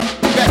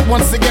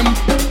once again,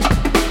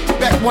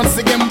 back once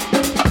again,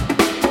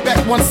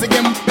 back once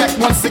again, back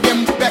once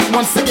again, back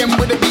once again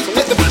with a beat.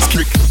 Let the bass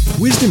kick.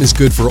 Wisdom is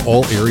good for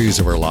all areas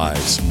of our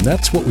lives, and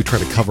that's what we try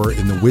to cover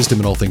in the Wisdom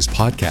in All Things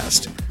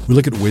podcast. We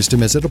look at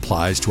wisdom as it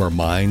applies to our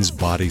minds,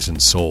 bodies,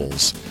 and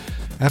souls.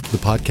 After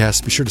the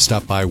podcast, be sure to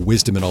stop by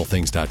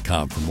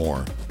wisdominallthings.com for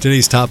more.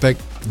 Today's topic,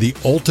 the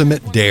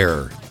ultimate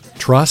dare.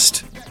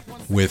 Trust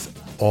with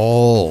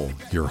all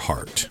your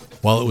heart.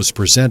 While it was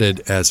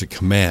presented as a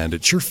command,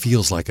 it sure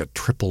feels like a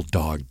triple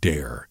dog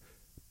dare.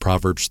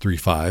 Proverbs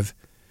 3:5.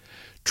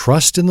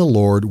 Trust in the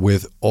Lord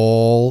with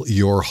all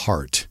your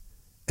heart,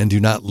 and do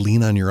not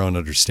lean on your own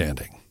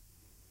understanding.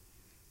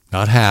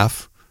 Not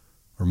half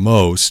or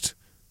most,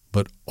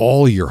 but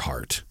all your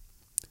heart.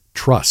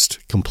 Trust,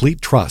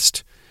 complete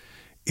trust,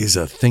 is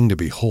a thing to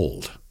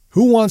behold.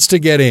 Who wants to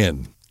get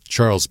in?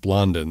 Charles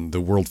Blondin,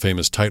 the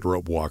world-famous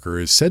tightrope walker,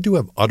 is said to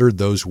have uttered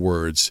those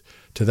words,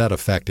 to that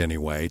effect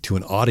anyway, to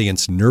an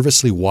audience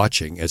nervously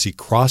watching as he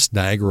crossed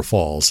Niagara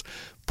Falls,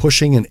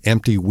 pushing an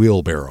empty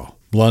wheelbarrow.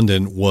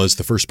 Blondin was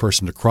the first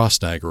person to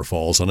cross Niagara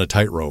Falls on a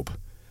tightrope.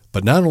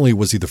 But not only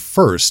was he the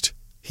first,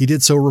 he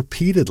did so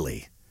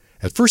repeatedly.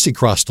 At first he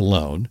crossed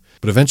alone,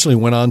 but eventually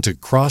went on to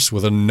cross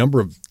with a number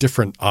of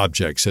different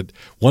objects, at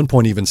one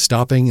point even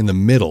stopping in the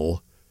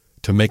middle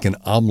to make an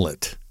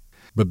omelet.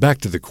 But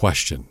back to the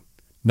question.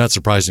 Not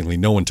surprisingly,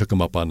 no one took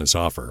him up on his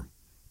offer.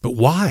 But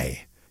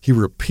why? He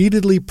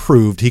repeatedly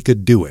proved he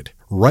could do it,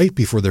 right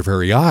before their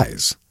very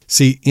eyes.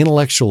 See,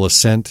 intellectual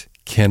assent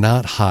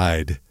cannot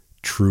hide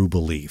true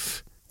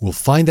belief. We'll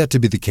find that to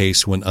be the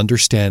case when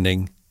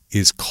understanding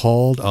is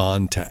called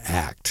on to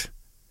act.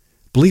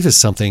 Belief is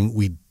something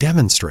we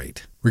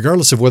demonstrate.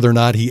 Regardless of whether or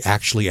not he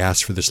actually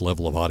asked for this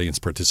level of audience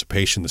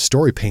participation, the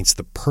story paints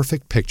the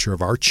perfect picture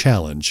of our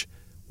challenge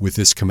with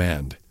this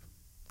command.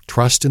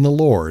 Trust in the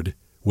Lord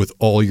with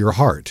all your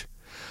heart.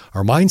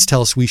 Our minds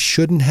tell us we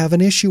shouldn't have an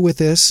issue with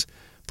this,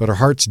 but our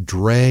hearts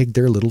drag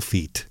their little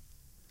feet.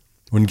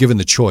 When given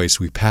the choice,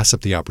 we pass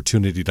up the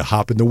opportunity to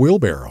hop in the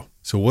wheelbarrow.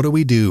 So what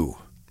do?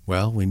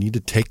 Well, we need to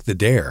take the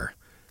dare.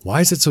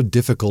 Why is it so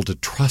difficult to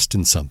trust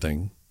in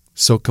something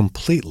so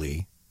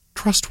completely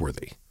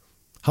trustworthy?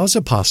 How is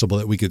it possible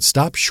that we could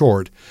stop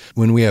short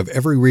when we have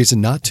every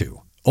reason not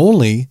to,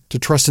 only to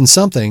trust in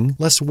something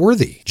less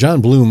worthy?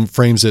 John Bloom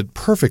frames it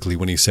perfectly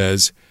when he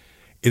says,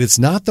 "It is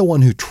not the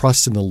one who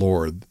trusts in the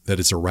Lord that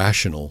is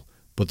irrational,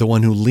 but the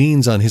one who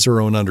leans on his or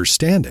her own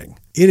understanding.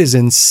 It is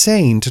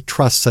insane to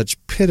trust such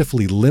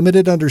pitifully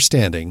limited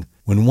understanding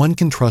when one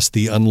can trust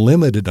the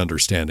unlimited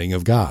understanding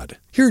of God."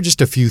 Here are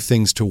just a few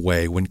things to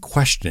weigh when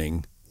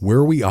questioning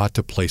where we ought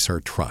to place our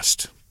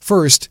trust.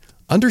 First,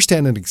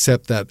 understand and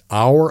accept that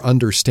our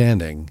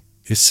understanding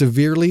is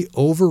severely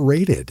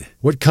overrated.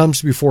 What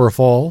comes before a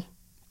fall?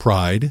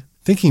 Pride.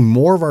 Thinking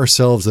more of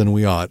ourselves than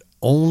we ought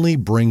only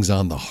brings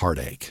on the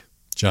heartache.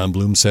 John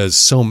Bloom says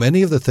so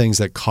many of the things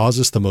that cause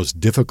us the most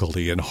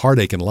difficulty and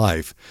heartache in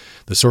life,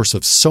 the source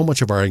of so much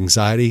of our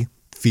anxiety,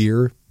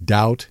 fear,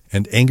 doubt,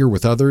 and anger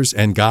with others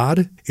and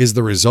God, is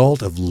the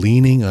result of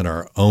leaning on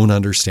our own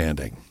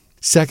understanding.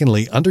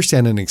 Secondly,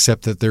 understand and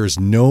accept that there is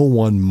no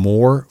one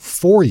more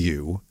for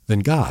you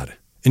than God,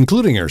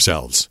 including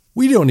ourselves.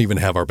 We don't even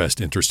have our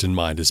best interest in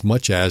mind as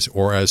much as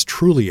or as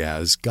truly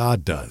as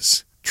God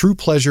does. True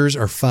pleasures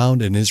are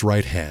found in his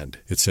right hand,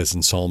 it says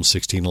in Psalm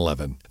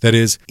 16:11. That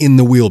is, in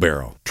the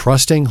wheelbarrow,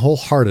 trusting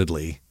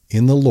wholeheartedly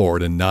in the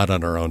Lord and not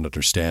on our own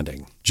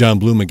understanding. John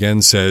Bloom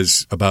again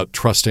says about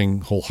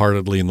trusting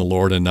wholeheartedly in the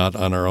Lord and not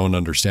on our own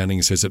understanding.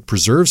 He says it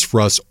preserves for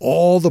us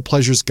all the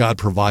pleasures God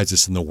provides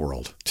us in the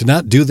world. To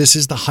not do this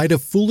is the height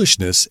of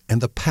foolishness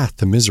and the path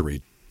to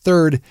misery.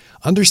 Third,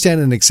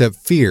 understand and accept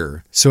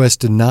fear so as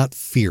to not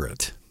fear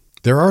it.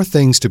 There are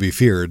things to be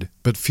feared,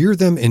 but fear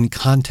them in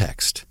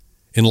context,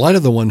 in light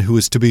of the one who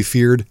is to be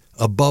feared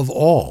above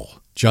all.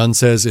 John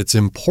says it's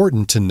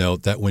important to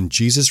note that when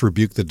Jesus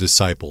rebuked the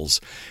disciples,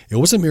 it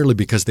wasn't merely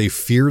because they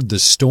feared the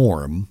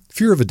storm.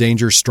 Fear of a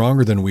danger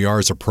stronger than we are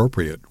is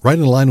appropriate, right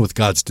in line with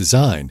God's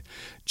design.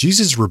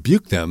 Jesus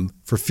rebuked them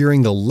for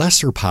fearing the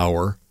lesser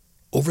power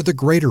over the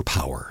greater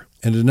power.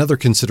 And another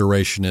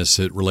consideration as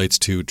it relates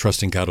to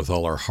trusting God with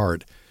all our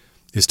heart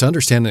is to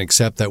understand and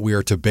accept that we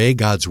are to obey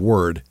God's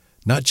word,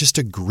 not just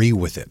agree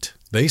with it.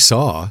 They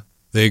saw,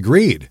 they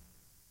agreed.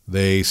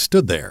 They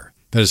stood there.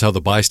 That is how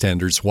the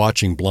bystanders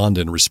watching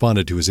Blondin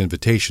responded to his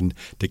invitation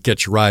to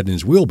catch a ride in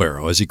his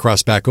wheelbarrow as he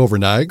crossed back over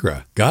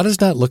Niagara. God is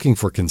not looking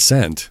for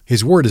consent.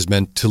 His word is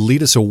meant to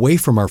lead us away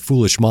from our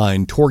foolish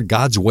mind toward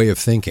God's way of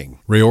thinking.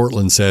 Ray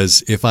Ortlund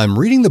says, "If I'm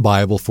reading the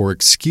Bible for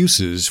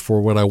excuses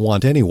for what I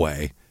want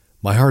anyway,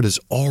 my heart is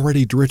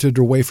already drifted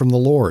away from the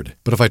Lord.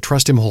 But if I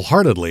trust him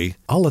wholeheartedly,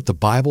 I'll let the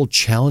Bible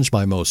challenge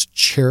my most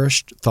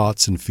cherished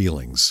thoughts and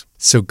feelings."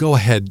 So go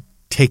ahead,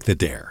 take the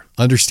dare.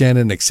 Understand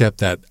and accept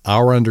that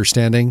our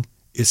understanding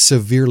is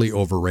severely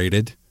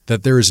overrated,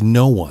 that there is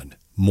no one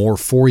more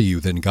for you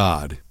than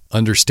God.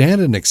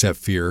 Understand and accept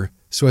fear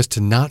so as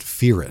to not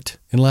fear it.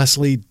 And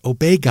lastly,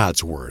 obey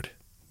God's word,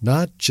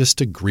 not just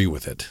agree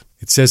with it.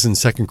 It says in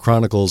 2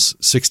 Chronicles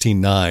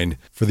 16:9,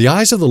 "For the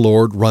eyes of the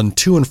Lord run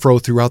to and fro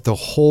throughout the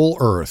whole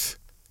earth,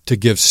 to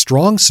give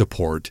strong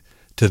support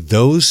to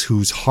those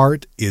whose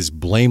heart is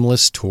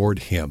blameless toward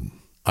Him."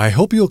 I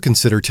hope you'll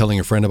consider telling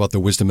a friend about the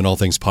Wisdom in All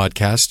Things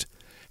podcast.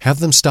 Have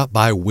them stop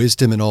by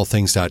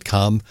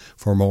wisdominallthings.com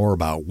for more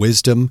about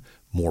wisdom,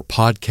 more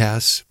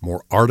podcasts,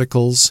 more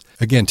articles.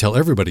 Again, tell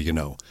everybody you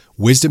know,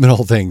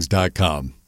 wisdominallthings.com.